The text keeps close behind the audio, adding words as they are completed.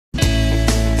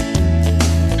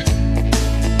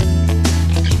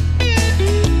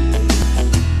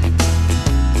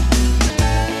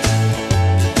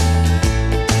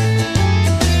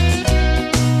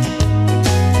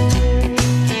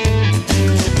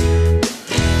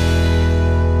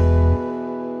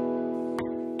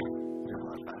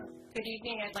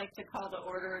to call to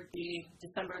order the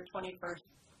December 21st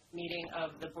meeting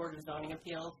of the Board of Zoning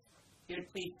Appeals. If you would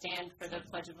please stand for the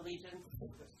Pledge of Allegiance.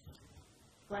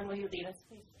 Glenn, will you lead us,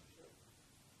 please?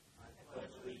 I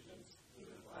pledge allegiance to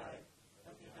the flag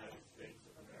of the United States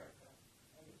of America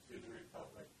and to the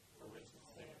republic for which it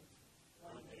stands,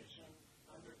 one nation,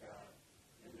 under God,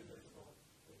 indivisible,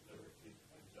 with liberty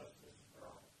and justice for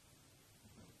all.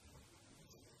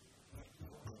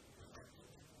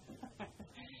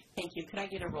 Thank you. Could I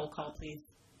get a roll call, please?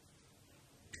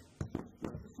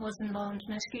 Rosenbaum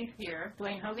Schmischke. Here.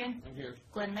 Dwayne Hogan. I'm here.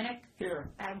 Glenn Minnick. Here.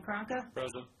 Adam Karanka.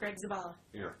 Present. Greg Zabala.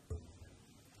 Here.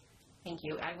 Thank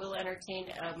you. I will entertain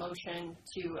a motion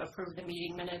to approve the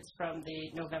meeting minutes from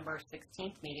the November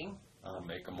 16th meeting. I'll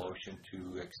make a motion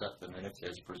to accept the minutes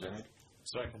as presented.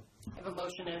 Second. I have a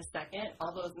motion and a second.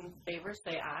 All those in favor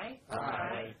say aye.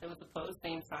 Aye. Those opposed,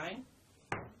 same sign.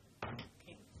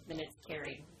 Okay. Minutes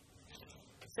carried.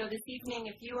 So this evening,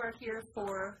 if you are here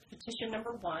for petition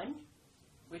number 1,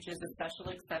 which is a special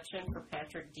exception for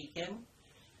Patrick Deacon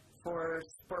for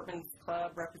Sportsman's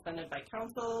Club represented by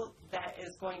council, that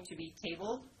is going to be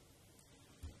tabled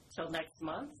till next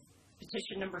month.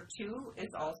 Petition number 2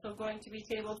 is also going to be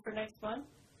tabled for next month,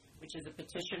 which is a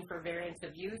petition for variance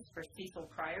of use for Cecil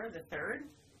Pryor III.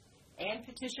 And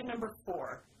petition number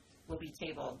 4 will be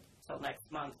tabled till next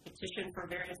month. Petition for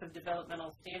variance of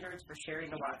developmental standards for Sherry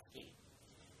Nowatzki.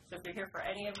 So if you're here for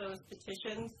any of those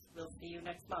petitions, we'll see you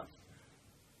next month.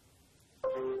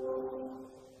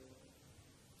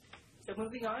 So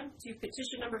moving on to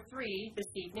petition number 3 this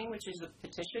evening, which is a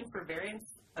petition for variance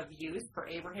of use for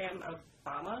Abraham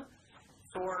Obama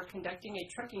for conducting a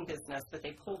trucking business with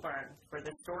a pole barn for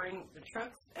the storing the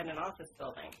trucks and an office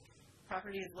building.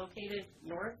 Property is located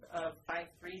north of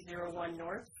 5301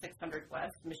 North, 600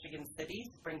 West, Michigan City,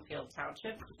 Springfield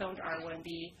Township, zoned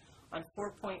R1B on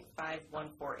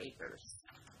 4.514 acres.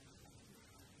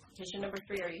 Petition number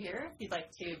 3, are you here? If you'd like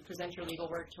to present your legal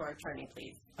work to our attorney,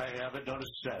 please. I have it. Notice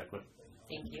it's adequate.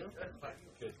 Thank you.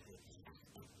 Good.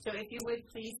 So if you would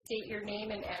please state your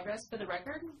name and address for the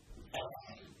record.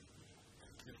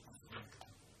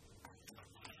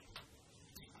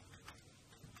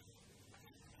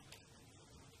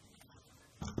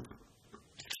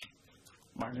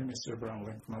 My name is Abraham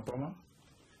Lincoln Obama.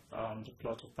 The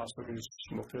plot of parcel is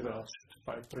located at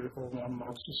 5301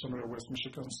 North 600 West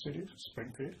Michigan City,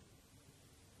 Springfield.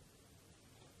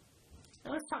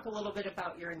 Now let's talk a little bit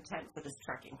about your intent for this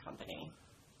trucking company.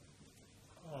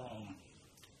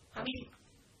 How many?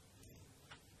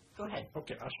 Go ahead.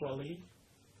 Okay, actually,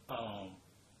 I'm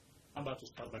about to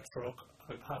start my truck.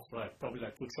 I have probably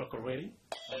 2 trucks already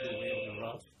on the way on the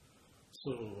route.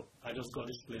 So I just got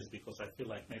this place because I feel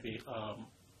like maybe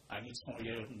I need someone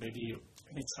here, maybe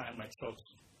anytime my trucks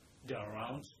they're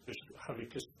around, they should have a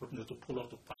place for them to pull up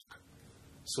to park.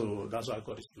 So that's why I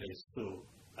got this place. So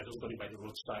I just got it by the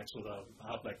roadside so that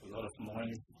I have a lot of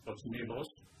money for the neighbors.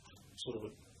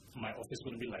 So my office is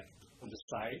going to be on the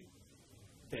side.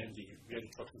 Then where the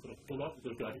trucks are going to pull up, it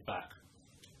will be at the back.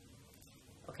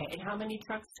 Okay, and how many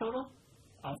trucks total?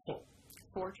 4.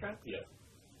 4 trucks? Yeah.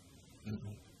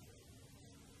 Mm-hmm.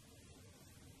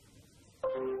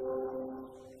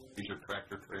 These are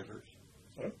tractor trailers?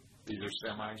 Sorry? These are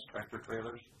semis, tractor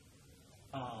trailers?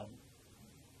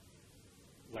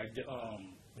 Like the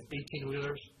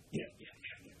 18-wheelers? Yeah.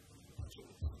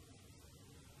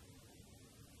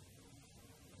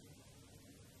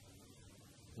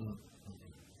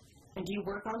 And do you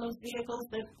work on those vehicles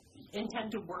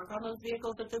intend to work on those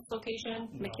vehicles at this location?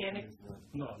 No. Mechanics?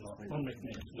 No, not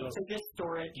mechanics. So just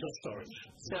storage? Just storage.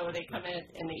 So they come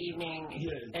in the evening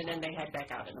and then they head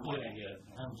back out in the morning?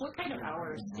 Yeah. What kind of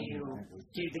hours do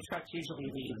the trucks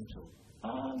usually leave?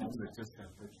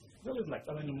 They leave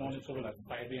early in the morning, so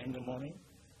 5 a.m. in the morning,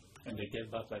 and they get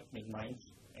back midnight,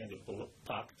 and they go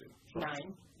park.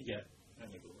 9? Yeah,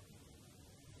 and they go.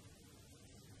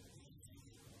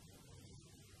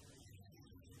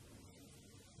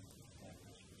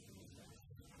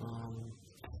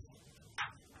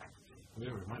 We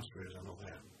have remonstrators, I know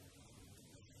that.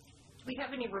 Do we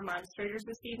have any remonstrators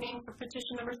this evening for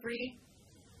petition number 3?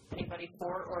 Anybody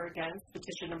for or against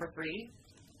petition number 3?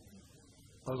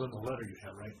 Other than the letter you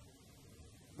have, right?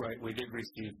 Right, we did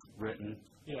receive written.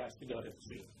 Yeah, I got it.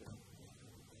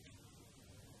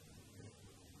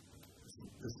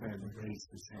 This man raised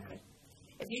his hand.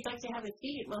 If you'd like to have a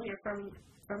seat, we'll hear from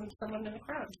someone in the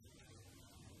crowd.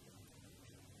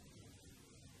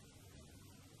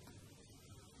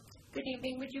 Good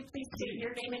evening. Would you please state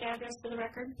your name and address for the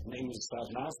record? My name is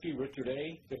Sosnowski, Richard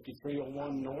A.,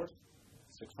 5301 North,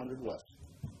 600 West.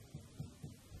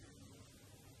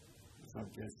 I'm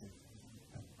guessing.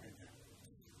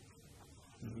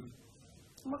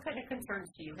 What kind of concerns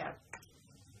do you have?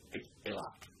 A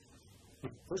lot.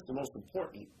 First and most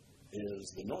important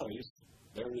is the noise.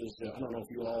 There is, I don't know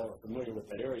if you all are familiar with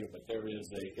that area, but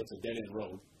it's a dead-end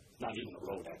road. Not even a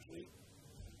road, actually.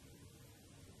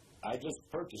 I just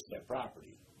purchased that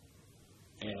property,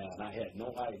 and I had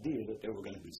no idea that there were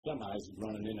going to be semis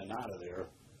running in and out of there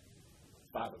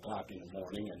 5 o'clock in the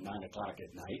morning and 9 o'clock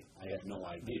at night. I had no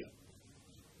idea.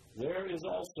 There is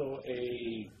also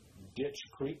a ditch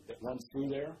creek that runs through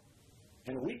there.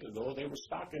 And a week ago, they were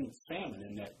stocking salmon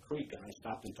in that creek, and I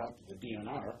stopped and talked to the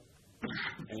DNR,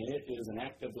 and it is an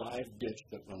active live ditch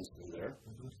that runs through there.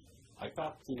 I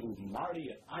talked to Marty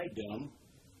at IDEM,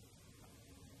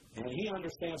 and he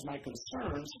understands my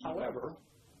concerns. However,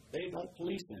 they don't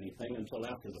police anything until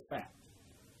after the fact.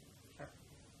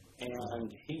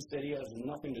 And he said he has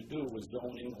nothing to do with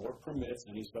zoning or permits,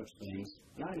 any such things,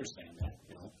 and I understand that,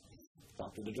 you know.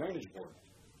 Talked to the drainage board.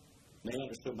 They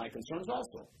understood my concerns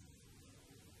also.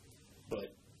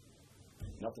 But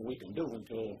nothing we can do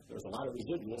until there's a lot of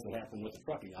residuals that happen with the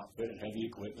trucking outfit and heavy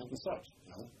equipment and such.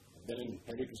 You know, I've been in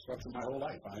heavy construction my whole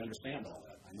life. I understand all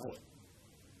that. I know it.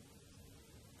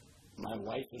 My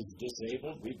wife is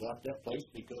disabled. We bought that place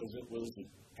because it was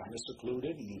kind of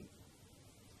secluded, and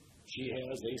she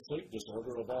has a sleep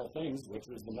disorder of all things, which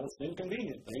is the most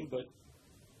inconvenient thing.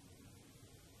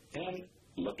 And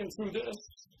looking through this,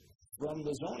 from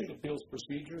the zoning appeals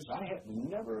procedures, I have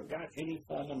never got any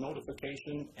formal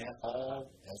notification at all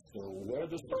as to where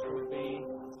this was going to be.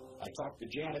 I talked to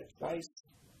Janet twice.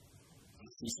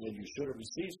 She said, you should have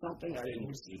received something. I didn't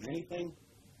receive anything.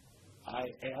 I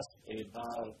asked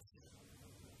about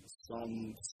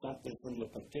something from the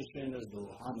petition as to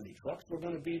how many trucks were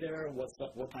going to be there,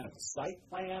 what kind of a site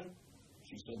plan.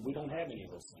 She said, we don't have any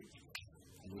of those things.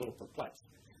 I'm a little perplexed.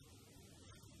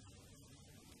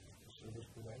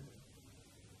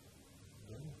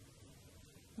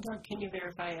 Doug, can you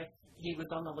verify if he was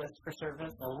on the list for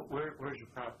service? Oh, where's your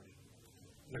property?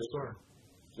 Next door.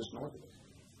 Just north of us.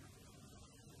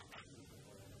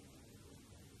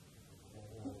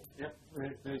 Yep.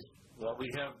 Well,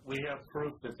 we have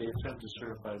proof that they attempted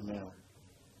certified mail.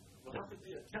 Well, how could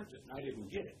they attempt it and I didn't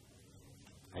get it?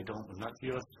 I don't. I'm not the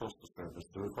U.S. Postal Service.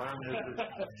 The requirement is that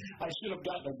I should have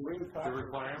gotten a green card. the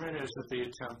requirement is that they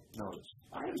attempt notice.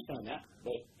 I understand that,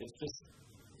 but it's just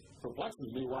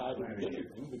perplexes me why I didn't get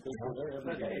anything because we're there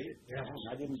every day. Yeah. And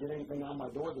I didn't get anything on my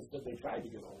door that said they tried to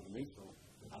get hold of me, so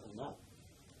I don't know.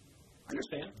 I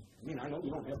understand. I mean, I know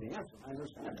you don't have the answer. I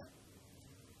understand that.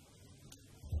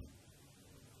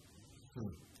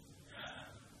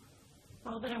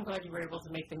 Well, then I'm glad you were able to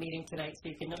make the meeting tonight so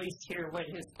you can at least hear what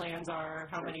his plans are,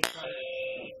 how many trucks,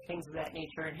 things of that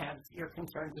nature, and have your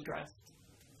concerns addressed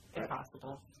if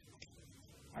possible.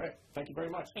 All right. Thank you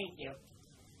very much. Thank you.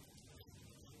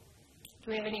 Do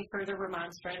we have any further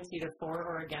remonstrance, either for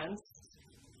or against?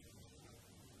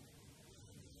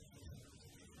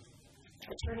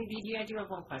 Attorney Beatty, I do have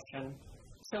one question.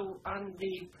 So on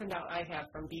the printout I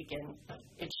have from Beacon,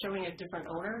 it's showing a different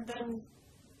owner than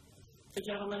the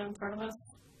gentleman in front of us?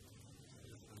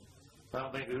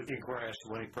 Well, maybe inquire as to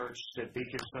when he purchased it.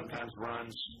 Beacon sometimes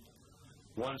runs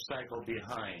one cycle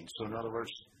behind. So in other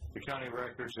words, the county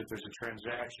records, if there's a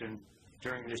transaction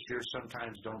during this year,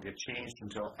 sometimes don't get changed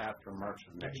until after March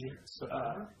of next year. So,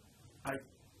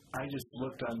 I just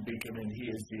looked on Beacon, and he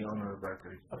is the owner of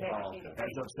record. Okay.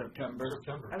 As of September.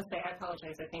 I would say, I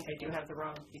apologize. I think I do have the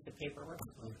wrong piece of paperwork.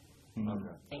 Okay.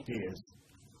 Thank He you. is.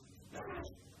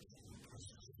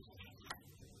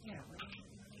 Yeah.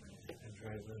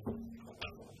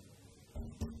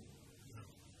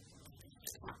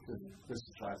 This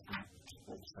is last time.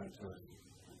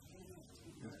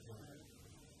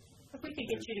 If we could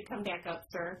get you to come back up,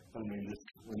 sir. I mean, just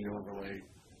when you overlay.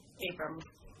 Abram.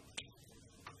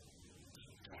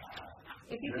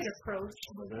 If you could approach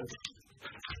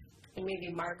and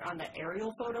maybe mark on the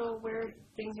aerial photo where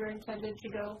things are intended to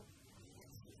go.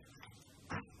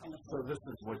 So this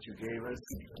is what you gave us,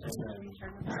 and then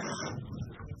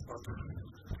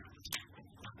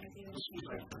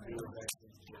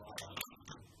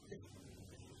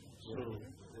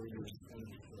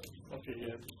Okay,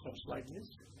 yeah, it comes like this.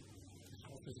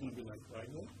 It's going to be like right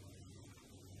here.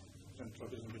 And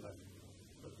truck is going to be like,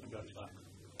 back.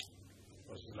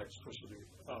 This is like supposed to be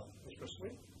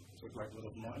expressway. So it's like a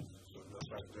little mine. So that's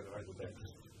why I put it right there.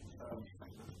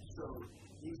 so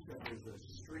you said there's a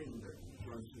stream that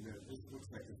runs through there. This looks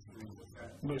like a stream with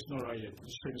that. No, it's not right yet.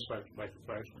 The stream is like right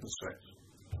on the side.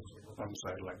 On the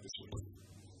side like this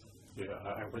way. Yeah,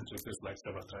 I went to this like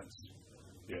several times.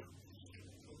 Yeah.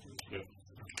 Yeah.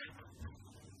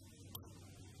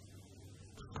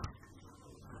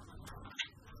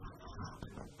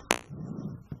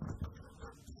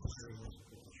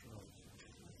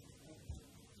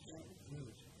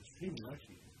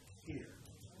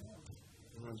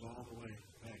 runs all the way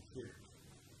back here.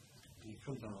 And he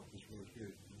comes out this road here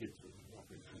to get to the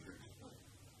walking through here.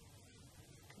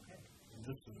 And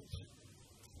this is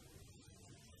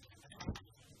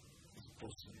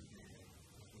supposed to be here,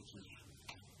 which is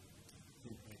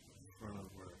in front of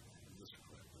where this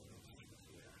clip is.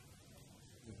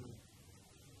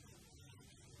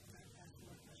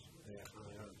 Yeah.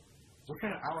 What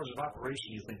kind of hours of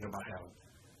operation are you thinking about having?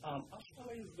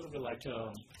 Actually, it's going to be like,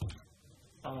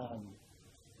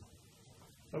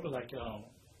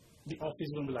 the office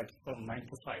is going to be like from 9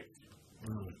 to 5.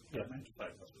 Yeah, 9 to 5.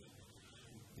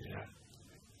 Yeah.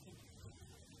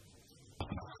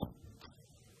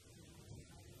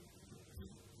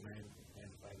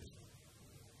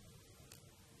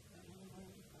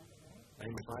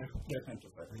 9 to 5? Yeah, 9 to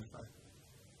 5. 9 to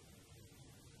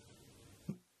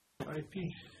 5. IP.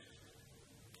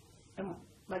 And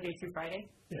Monday through Friday?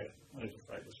 Yeah, Monday to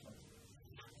Friday this month.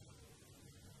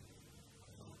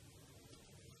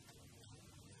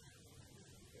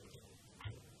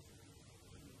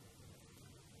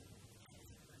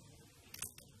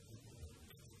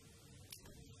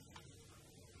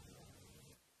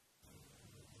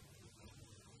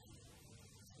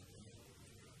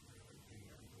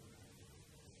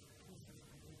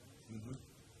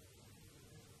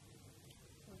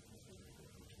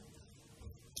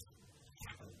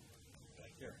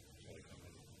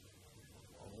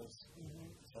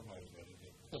 Somebody's got to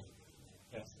get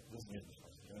yes, this is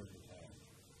every time.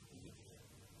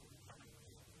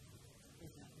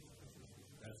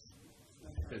 That's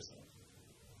business.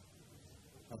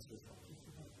 That's business.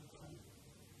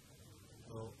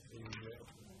 Well,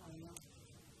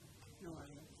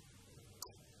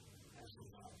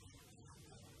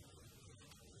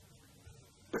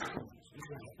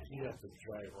 you have to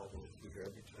drive all the way through here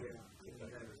every time.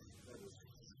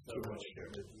 Too much here.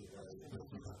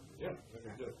 Yeah,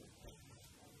 very good.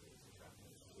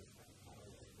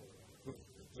 What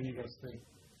do you guys think?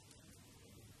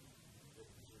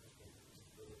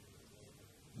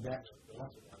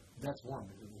 That's one.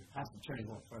 You have to turn in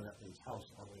front of that man's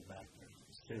house all the way back there.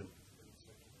 It's two.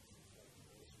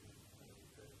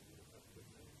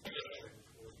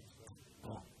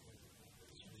 Oh.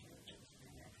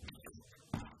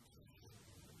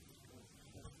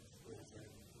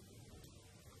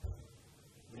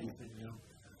 What do you think, Jim?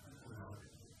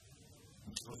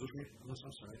 I'm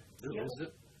sorry. Is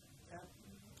it? Yeah.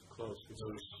 Close. It's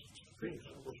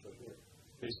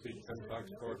basically 10 o'clock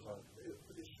to 4 o'clock. It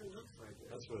sure looks like it.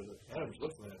 That's what it is. Adam's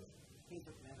looking at it. He's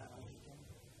looking at that one.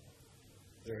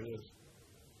 There it is.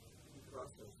 You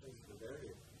cross those things to the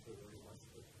area where he wants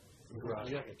to.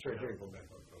 Yeah, I can turn here and go back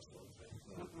across the whole thing.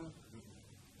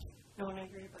 No, and I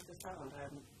agree about the sound.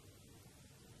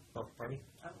 Oh, pardon me?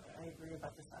 I agree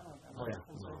about the sound. I'm Oh, yeah.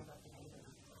 concerned about the neighbor.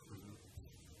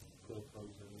 Cool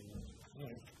comes in. All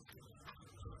right.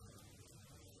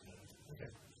 Okay.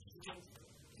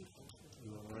 You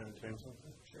want to entertain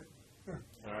something? Sure.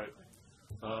 All right.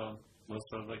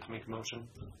 Melissa, I'd like to make a motion.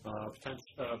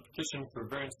 Petition for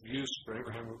variance of use for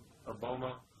Abraham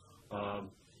Obama for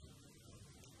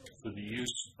the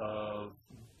use of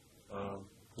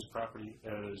his property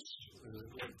as a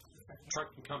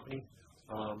trucking company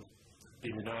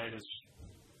being denied as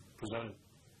presented.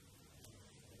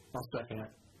 I'll second it.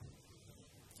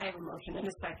 I have a motion and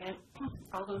a second.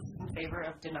 All those in favor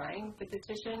of denying the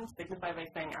petition signify by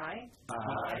saying aye.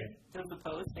 Aye. Those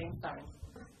opposed, same sign.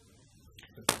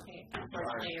 Okay,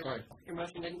 unfortunately, your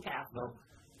motion didn't pass. No.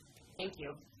 Thank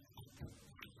you.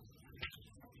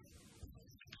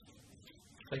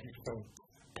 Thank you for coming.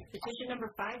 Petition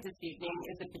number 5 this evening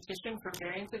is a petition for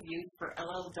variance of use for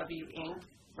LLW Inc.,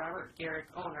 Robert Garrick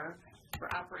owner, for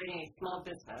operating a small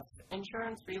business,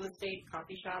 insurance, real estate,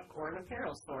 coffee shop, or an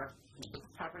apparel store. The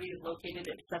property is located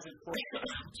at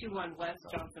 7421 West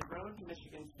Johnson Road,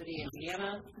 Michigan City,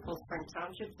 Indiana, Cold Spring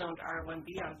Township, zoned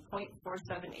R1B on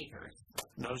 .47 acres.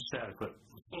 Notice adequate.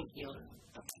 Thank you.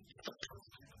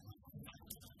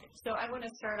 So I want to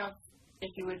start off,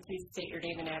 if you would please state your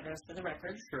name and address for the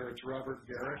record. Sure, it's Robert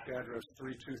Garrick, address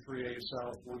 3238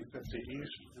 South 150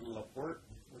 East in LaPorte,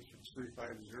 which is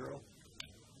 350.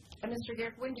 And Mr.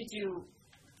 Garrick, when did you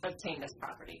obtain this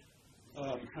property?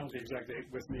 How's the exact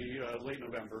date with me? Late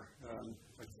November,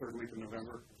 like third week of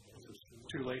November. It was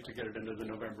too late to get it into the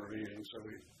November meeting, so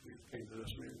we came to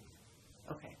this meeting.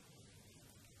 Okay.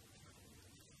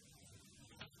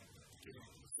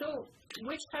 So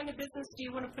which kind of business do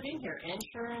you want to put in here?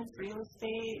 Insurance, real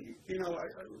estate? You know,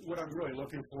 what I'm really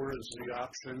looking for is the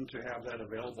option to have that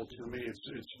available to me. It's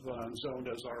zoned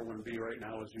as R1B right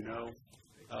now, as you know.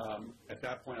 At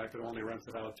that point, I could only rent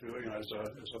it out to, as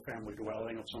a family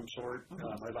dwelling of some sort.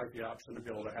 I'd like the option to be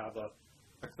able to have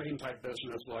a clean type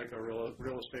business like a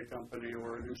real estate company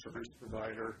or an insurance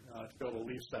provider to be able to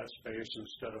lease that space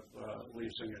instead of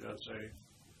leasing it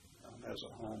as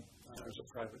a home, as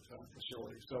a private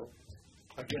facility. So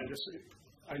again,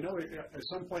 I know at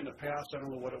some point in the past, I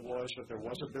don't know what it was, but there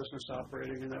was a business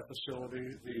operating in that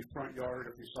facility. The front yard,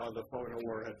 if you saw the photo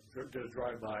where it did a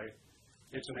drive-by,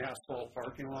 it's an asphalt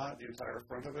parking lot, the entire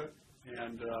front of it.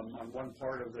 And on one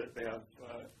part of it, they have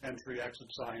entry-exit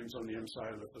signs on the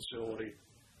inside of the facility.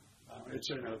 It's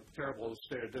in a terrible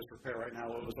state of disrepair right now.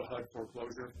 It was a HUD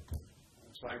foreclosure,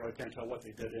 so I really can't tell what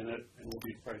they did in it, and we'll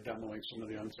be probably demoing some of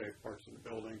the unsafe parts of the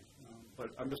building. But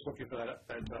I'm just looking for that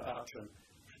option.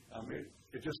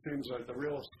 It just seems like the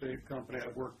real estate company I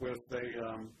work with,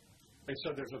 they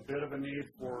said there's a bit of a need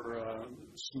for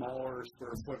smaller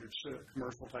square footage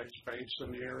commercial type space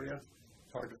in the area.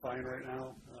 It's hard to find right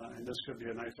now, and this could be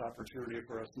a nice opportunity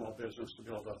for a small business to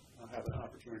be able to have an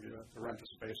opportunity to rent a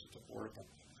space that's affordable.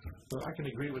 Well, I can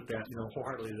agree with that,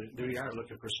 wholeheartedly. We are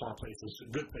looking for small places,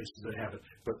 good places that have it.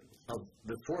 But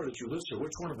the four that you listed,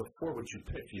 which one of the four would you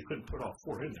pick? You couldn't put all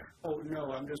four in there. Oh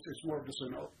no, it's more of just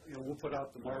we'll put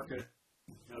out the market,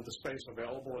 the space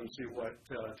available, and see what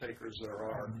takers there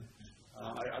are.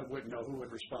 I wouldn't know who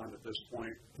would respond at this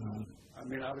point. I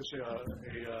mean, obviously,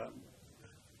 a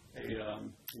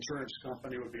insurance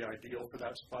company would be ideal for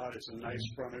that spot. It's a nice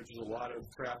frontage. There's a lot of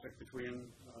traffic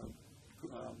between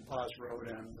Paz Road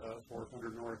and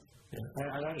 400 North. Yeah.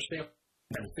 I understand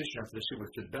kind of fishing after to see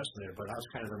what's the best there, but I was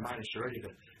kind of reminded already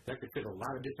that could fit a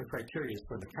lot of different criteria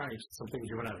for the county. Some things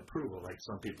you run out of approval, like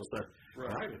some people said,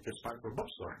 right, well, it's fine for a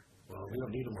bookstore. Well, we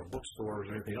don't need no more bookstores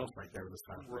or anything else like that at this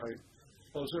time. Right.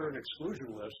 Well, is there an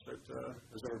exclusion list that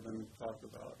has ever been talked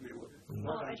about? I mean, a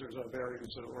lot of times there's a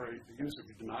variance or a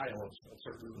usage denial of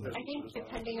certain businesses. I think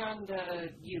depending on the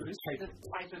use, the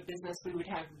type of business, we would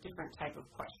have different type of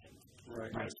questions.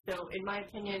 Right. So in my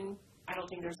opinion, I don't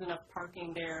think there's enough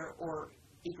parking there or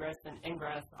egress and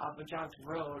ingress off of Johnson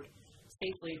Road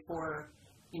safely for,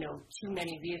 too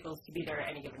many vehicles to be there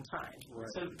at any given time. Right.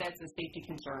 So that's a safety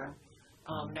concern.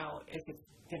 Now, if it's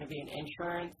going to be an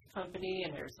insurance company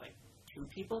and there's like two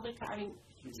people that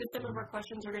so some of our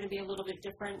questions are going to be a little bit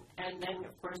different, and then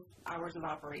of course hours of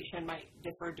operation might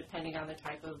differ depending on the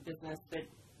type of business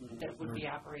that would be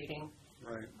operating.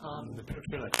 Right.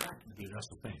 That's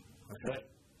the thing. Okay.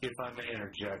 If I may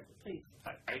interject, Please.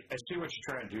 I see what you're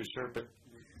trying to do, sir, but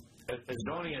a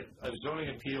zoning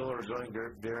appeal or zoning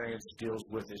variance deals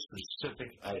with a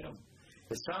specific item.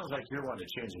 It sounds like you're wanting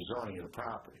to change the zoning of the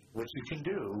property, which you can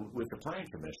do with the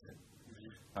planning commission.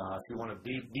 If you want to,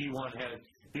 B1,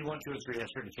 2, and 3 have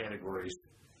certain categories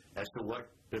as to what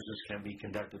business can be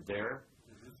conducted there.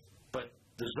 But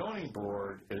the zoning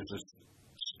board is a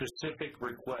specific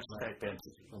request type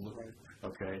entity. Right.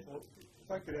 Okay. Well, if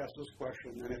I could ask this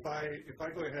question, and if I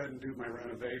go ahead and do my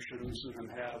renovations and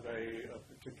have a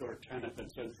particular tenant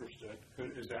that's interested,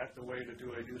 is that the way to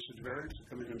do a usage variance? To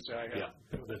come in and say, I have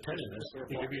the tenant is,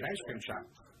 it could be an ice cream shop.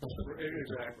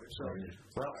 Exactly. So,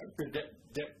 well,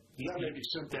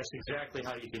 that's exactly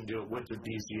how you can do it with the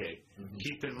DCA.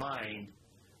 Keep in mind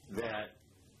that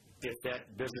if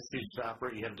that business needs to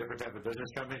operate, you have a different type of business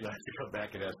coming, you have to come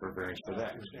back and ask for a variance for that.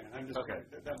 I understand. I'm just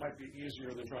saying that might be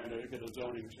easier than trying to get a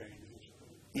zoning change.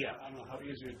 Yeah. I don't know how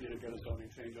easy it would be to get a zoning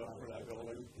change off for that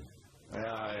building.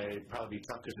 It'd probably be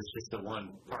tough because it's just the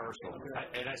one parcel.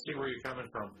 And I see where you're coming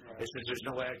from. Right. It's just there's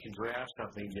no way I can draft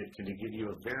something that can give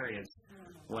you a variance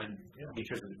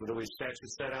because of the way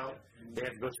statutes set out, they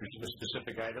have to go through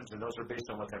specific items, and those are based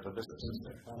on what type of business is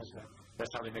there.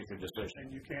 That's how they make their decision.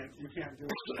 And you can't do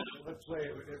it. Let's say,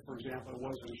 for example, it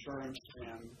was insurance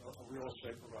and a real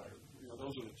estate provider.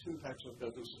 Those are the two types of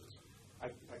businesses. I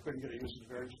couldn't get a usage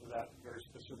variance for that very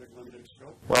specific limited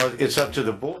scope. Well, it's up to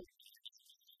the board